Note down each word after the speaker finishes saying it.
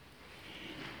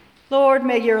Lord,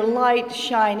 may your light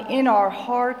shine in our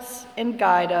hearts and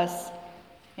guide us,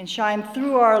 and shine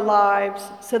through our lives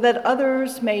so that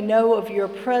others may know of your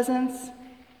presence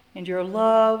and your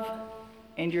love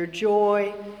and your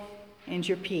joy and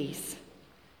your peace.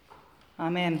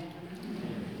 Amen.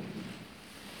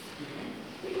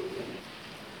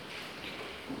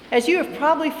 As you have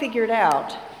probably figured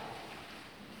out,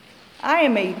 I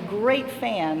am a great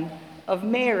fan of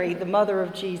Mary, the mother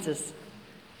of Jesus.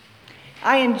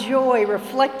 I enjoy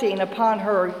reflecting upon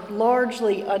her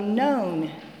largely unknown,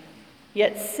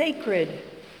 yet sacred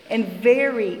and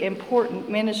very important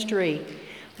ministry,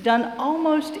 done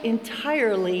almost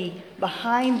entirely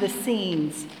behind the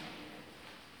scenes.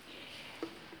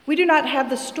 We do not have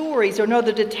the stories or know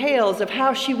the details of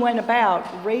how she went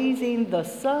about raising the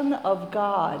Son of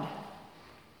God,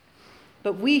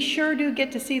 but we sure do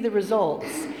get to see the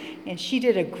results, and she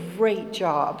did a great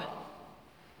job.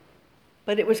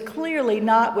 But it was clearly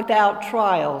not without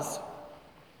trials.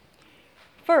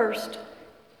 First,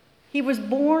 he was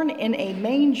born in a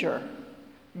manger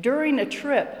during a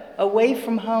trip away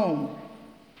from home.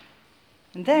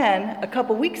 And then, a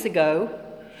couple weeks ago,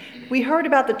 we heard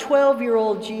about the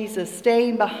 12-year-old Jesus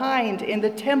staying behind in the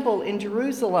temple in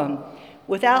Jerusalem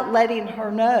without letting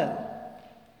her know.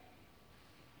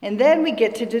 And then we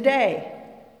get to today.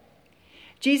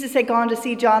 Jesus had gone to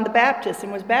see John the Baptist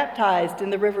and was baptized in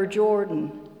the River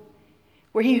Jordan,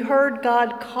 where he heard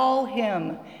God call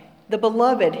him the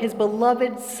beloved, his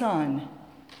beloved Son.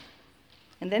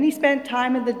 And then he spent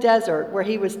time in the desert where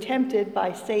he was tempted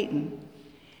by Satan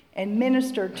and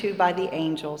ministered to by the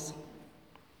angels.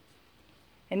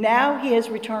 And now he has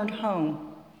returned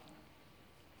home.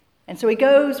 And so he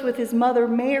goes with his mother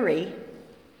Mary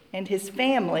and his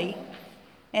family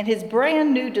and his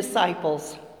brand new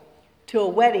disciples to a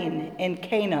wedding in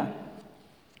Cana.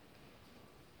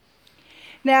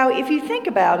 Now, if you think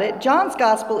about it, John's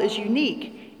gospel is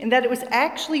unique in that it was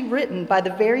actually written by the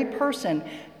very person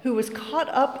who was caught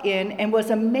up in and was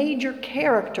a major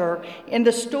character in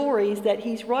the stories that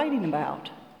he's writing about.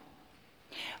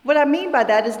 What I mean by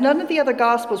that is none of the other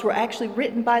gospels were actually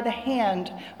written by the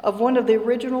hand of one of the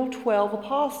original 12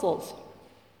 apostles.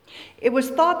 It was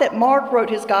thought that Mark wrote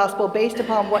his gospel based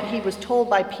upon what he was told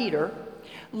by Peter.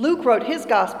 Luke wrote his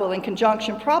gospel in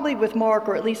conjunction probably with Mark,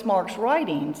 or at least Mark's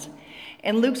writings.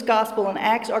 And Luke's gospel and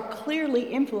Acts are clearly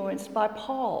influenced by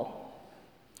Paul.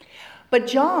 But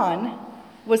John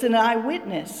was an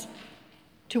eyewitness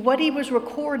to what he was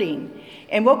recording.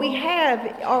 And what we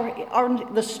have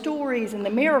are the stories and the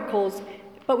miracles,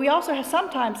 but we also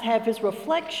sometimes have his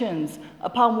reflections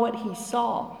upon what he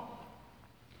saw.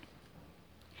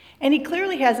 And he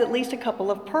clearly has at least a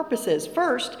couple of purposes.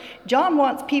 First, John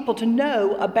wants people to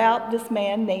know about this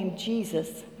man named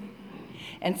Jesus.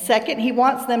 And second, he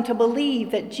wants them to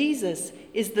believe that Jesus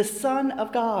is the Son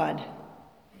of God.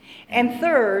 And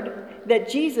third, that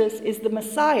Jesus is the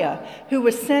Messiah who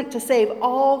was sent to save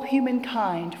all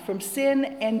humankind from sin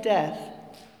and death.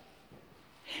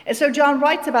 And so John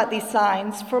writes about these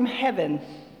signs from heaven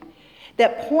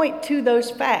that point to those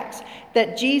facts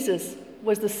that Jesus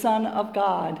was the Son of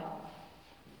God.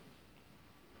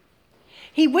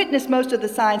 He witnessed most of the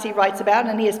signs he writes about,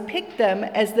 and he has picked them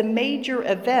as the major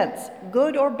events,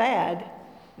 good or bad,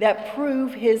 that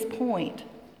prove his point.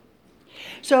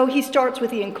 So he starts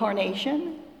with the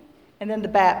incarnation, and then the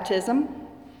baptism,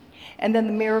 and then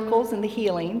the miracles and the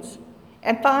healings,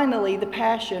 and finally the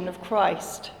passion of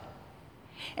Christ.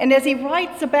 And as he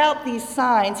writes about these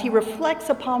signs, he reflects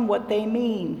upon what they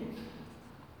mean.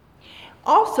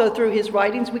 Also, through his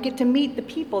writings, we get to meet the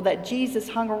people that Jesus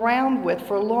hung around with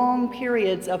for long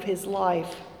periods of his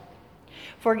life.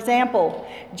 For example,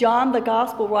 John, the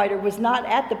gospel writer, was not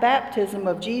at the baptism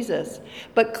of Jesus,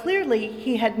 but clearly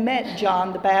he had met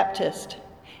John the Baptist.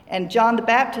 And John the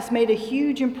Baptist made a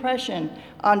huge impression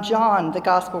on John, the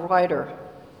gospel writer.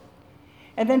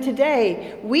 And then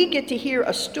today, we get to hear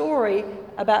a story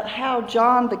about how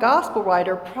John, the gospel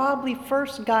writer, probably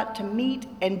first got to meet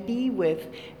and be with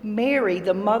Mary,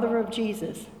 the mother of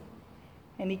Jesus.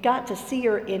 And he got to see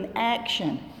her in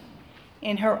action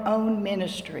in her own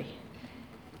ministry.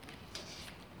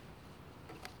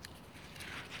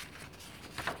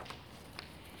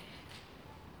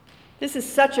 This is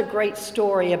such a great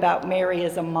story about Mary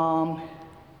as a mom.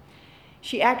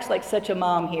 She acts like such a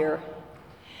mom here.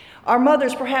 Our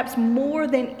mothers, perhaps more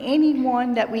than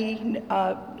anyone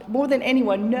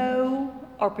know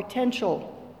our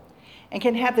potential and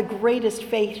can have the greatest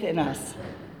faith in us.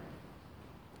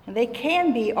 And they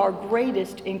can be our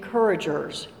greatest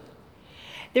encouragers.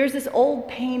 There's this old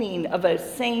painting of a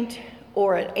saint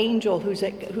or an angel who's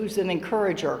an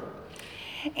encourager.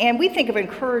 And we think of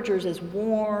encouragers as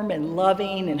warm and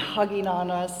loving and hugging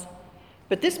on us.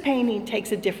 But this painting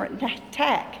takes a different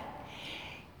tack.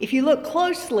 If you look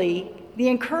closely, the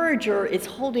encourager is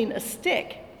holding a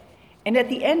stick. And at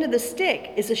the end of the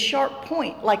stick is a sharp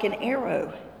point, like an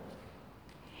arrow.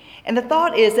 And the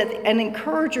thought is that an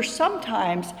encourager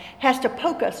sometimes has to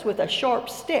poke us with a sharp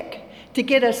stick to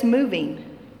get us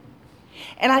moving.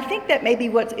 And I think that may be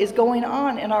what is going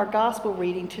on in our gospel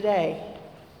reading today.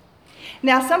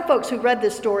 Now, some folks who read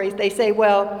this story, they say,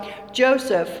 well,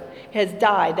 Joseph has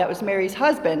died. That was Mary's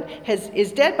husband,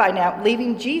 is dead by now,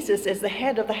 leaving Jesus as the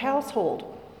head of the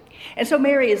household. And so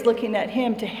Mary is looking at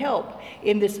him to help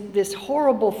in this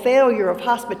horrible failure of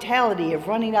hospitality, of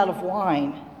running out of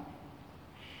wine.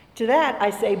 To that, I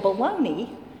say,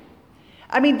 baloney.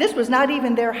 I mean, this was not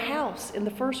even their house in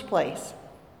the first place.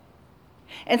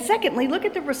 And secondly, look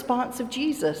at the response of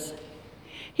Jesus.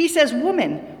 He says,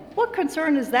 woman, what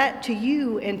concern is that to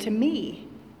you and to me?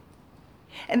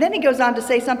 And then he goes on to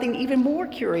say something even more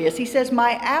curious. He says,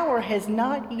 my hour has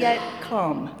not yet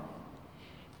come.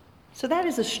 So that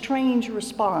is a strange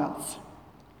response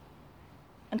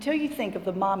until you think of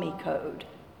the mommy code.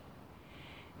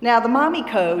 Now, the mommy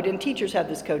code, and teachers have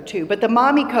this code too, but the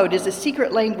mommy code is a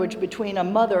secret language between a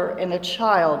mother and a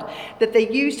child that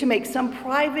they use to make some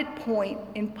private point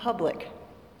in public.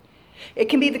 It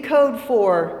can be the code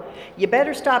for, you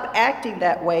better stop acting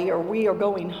that way or we are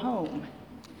going home.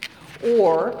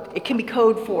 Or it can be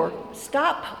code for,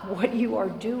 stop what you are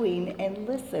doing and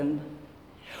listen.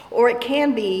 Or it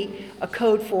can be a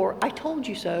code for, I told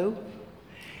you so.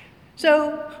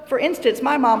 So, for instance,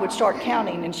 my mom would start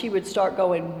counting and she would start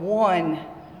going 1,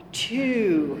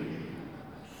 2,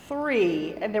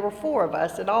 3, and there were 4 of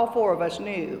us, and all 4 of us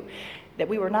knew that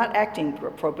we were not acting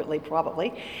appropriately,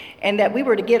 probably, and that we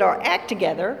were to get our act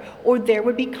together or there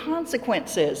would be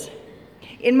consequences.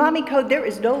 In mommy code, there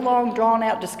is no long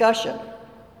drawn-out discussion.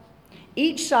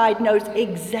 Each side knows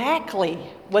exactly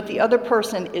what the other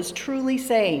person is truly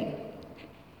saying.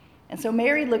 And so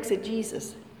Mary looks at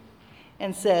Jesus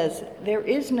and says, there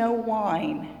is no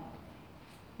wine.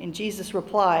 And Jesus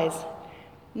replies,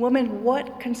 woman,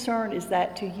 what concern is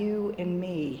that to you and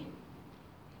me?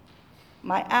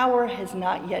 My hour has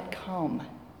not yet come.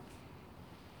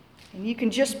 And you can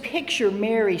just picture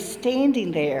Mary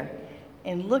standing there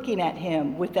and looking at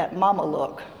him with that mama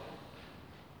look.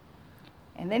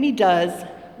 And then he does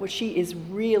what she is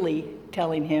really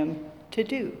telling him to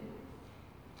do.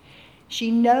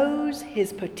 She knows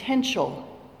his potential,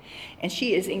 and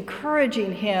she is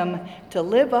encouraging him to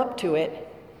live up to it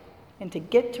and to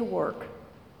get to work.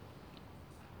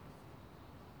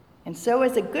 And so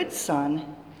as a good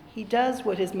son, he does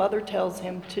what his mother tells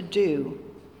him to do,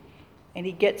 and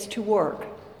he gets to work.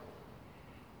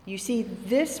 You see,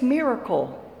 this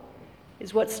miracle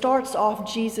is what starts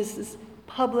off Jesus'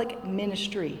 public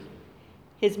ministry.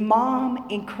 His mom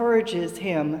encourages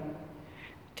him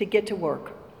to get to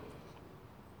work.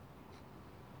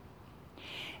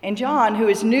 And John, who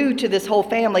is new to this whole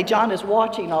family, John is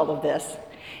watching all of this,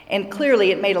 and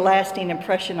clearly it made a lasting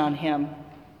impression on him.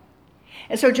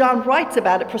 And so John writes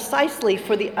about it precisely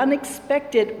for the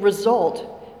unexpected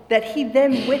result that he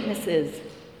then witnesses.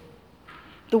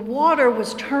 The water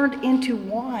was turned into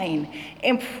wine,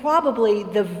 and probably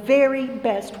the very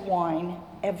best wine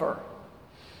ever.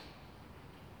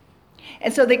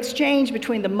 And so the exchange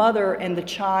between the mother and the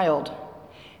child,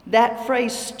 that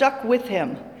phrase stuck with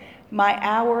him, my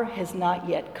hour has not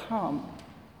yet come.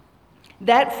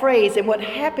 That phrase and what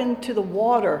happened to the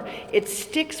water, it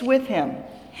sticks with him.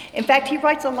 In fact, he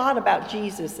writes a lot about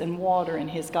Jesus and water in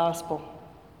his gospel.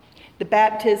 The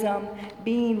baptism,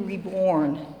 being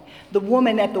reborn, the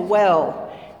woman at the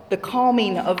well, the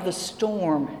calming of the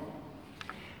storm.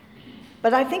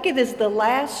 But I think it is the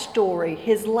last story,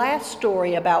 his last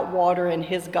story about water in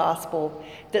his gospel,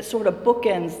 that sort of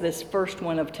bookends this first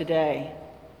one of today.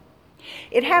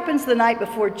 It happens the night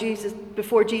before Jesus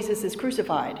is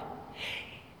crucified.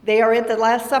 They are at the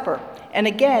Last Supper, and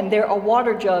again, there are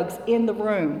water jugs in the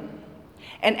room.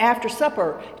 And after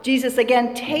supper, Jesus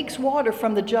again takes water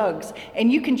from the jugs,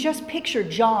 and you can just picture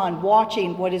John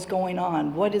watching what is going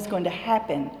on, what is going to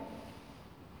happen.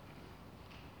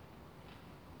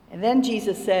 And then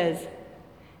Jesus says,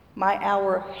 my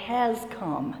hour has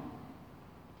come.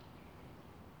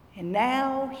 And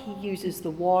now he uses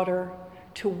the water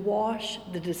to wash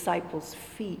the disciples'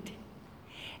 feet.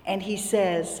 And he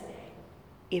says,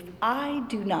 if I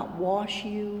do not wash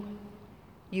you,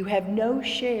 you have no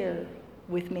share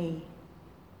with me.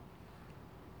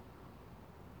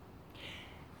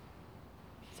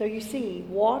 So you see,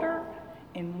 water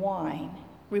and wine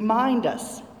remind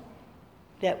us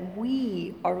that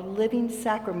we are living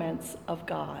sacraments of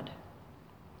God.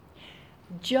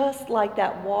 Just like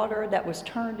that water that was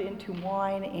turned into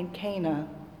wine in Cana,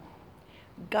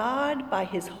 God, by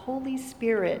his Holy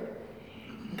Spirit,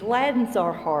 gladdens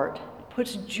our heart,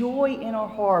 puts joy in our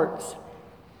hearts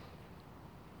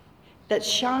that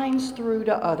shines through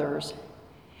to others.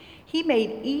 He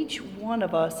made each one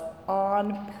of us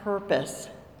on purpose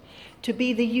to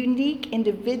be the unique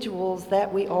individuals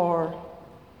that we are.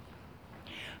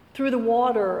 Through the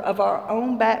water of our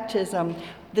own baptism,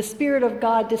 the Spirit of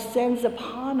God descends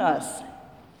upon us.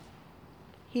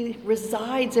 He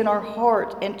resides in our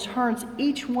heart and turns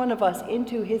each one of us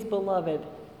into his beloved.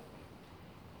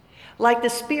 Like the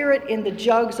Spirit in the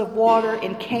jugs of water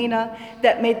in Cana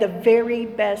that made the very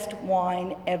best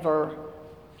wine ever.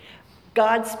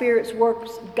 God's Spirit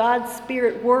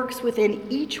works within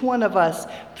each one of us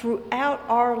throughout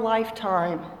our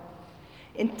lifetime,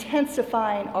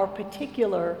 intensifying our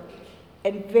particular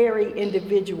and very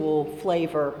individual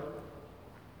flavor.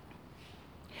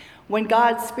 When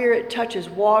God's Spirit touches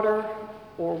water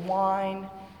or wine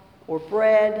or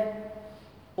bread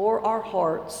or our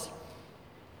hearts,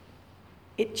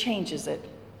 it changes it,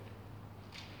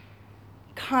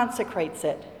 consecrates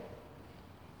it.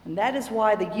 And that is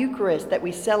why the Eucharist that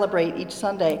we celebrate each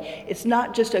Sunday is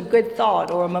not just a good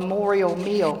thought or a memorial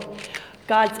meal.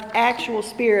 God's actual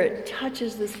Spirit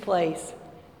touches this place,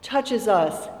 touches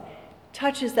us,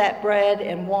 touches that bread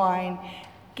and wine,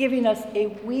 giving us a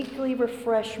weekly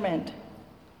refreshment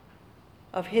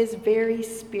of his very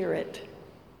Spirit.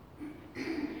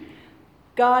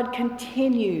 God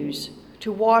continues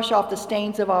to wash off the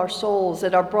stains of our souls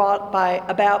that are brought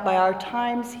about by our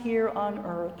times here on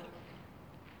earth.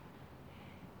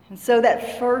 And so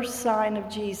that first sign of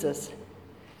Jesus,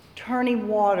 turning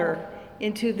water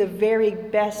into the very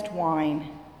best wine,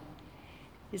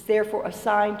 is therefore a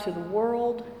sign to the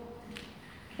world,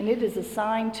 and it is a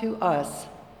sign to us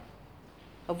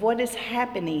of what is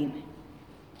happening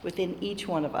within each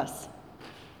one of us.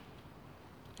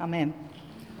 Amen.